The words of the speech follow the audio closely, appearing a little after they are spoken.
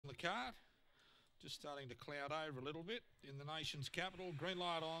card. Just starting to cloud over a little bit in the nation's capital. Green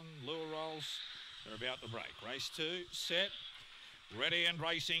light on, lure rolls. They're about to break. Race 2, set. Ready and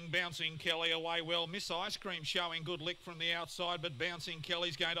racing, Bouncing Kelly away well. Miss Ice Cream showing good lick from the outside, but Bouncing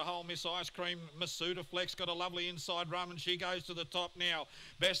Kelly's going to hold Miss Ice Cream. Masuda Flex got a lovely inside run and she goes to the top now.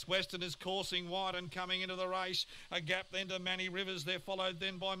 Best Western is coursing wide and coming into the race. A gap then to Manny Rivers. They're followed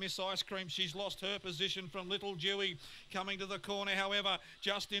then by Miss Ice Cream. She's lost her position from Little Dewey. Coming to the corner, however,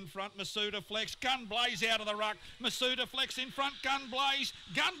 just in front, Masuda Flex. Gun Blaze out of the ruck. Masuda Flex in front, Gun Blaze.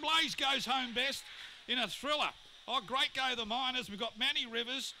 Gun Blaze goes home best in a thriller. Oh, great go the Miners. We've got Manny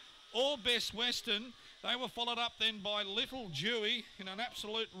Rivers, or Best Western. They were followed up then by Little Dewey in an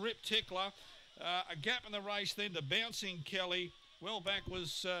absolute rip tickler. A gap in the race then to Bouncing Kelly. Well back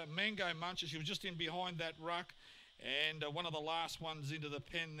was Mango Muncher. She was just in behind that ruck. And one of the last ones into the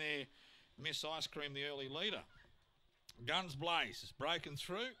pen there, Miss Ice Cream, the early leader. Guns Blaze has broken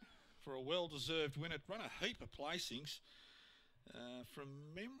through for a well-deserved win. It run a heap of placings. From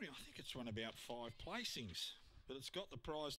memory, I think it's run about 5 placings. But it's got the prize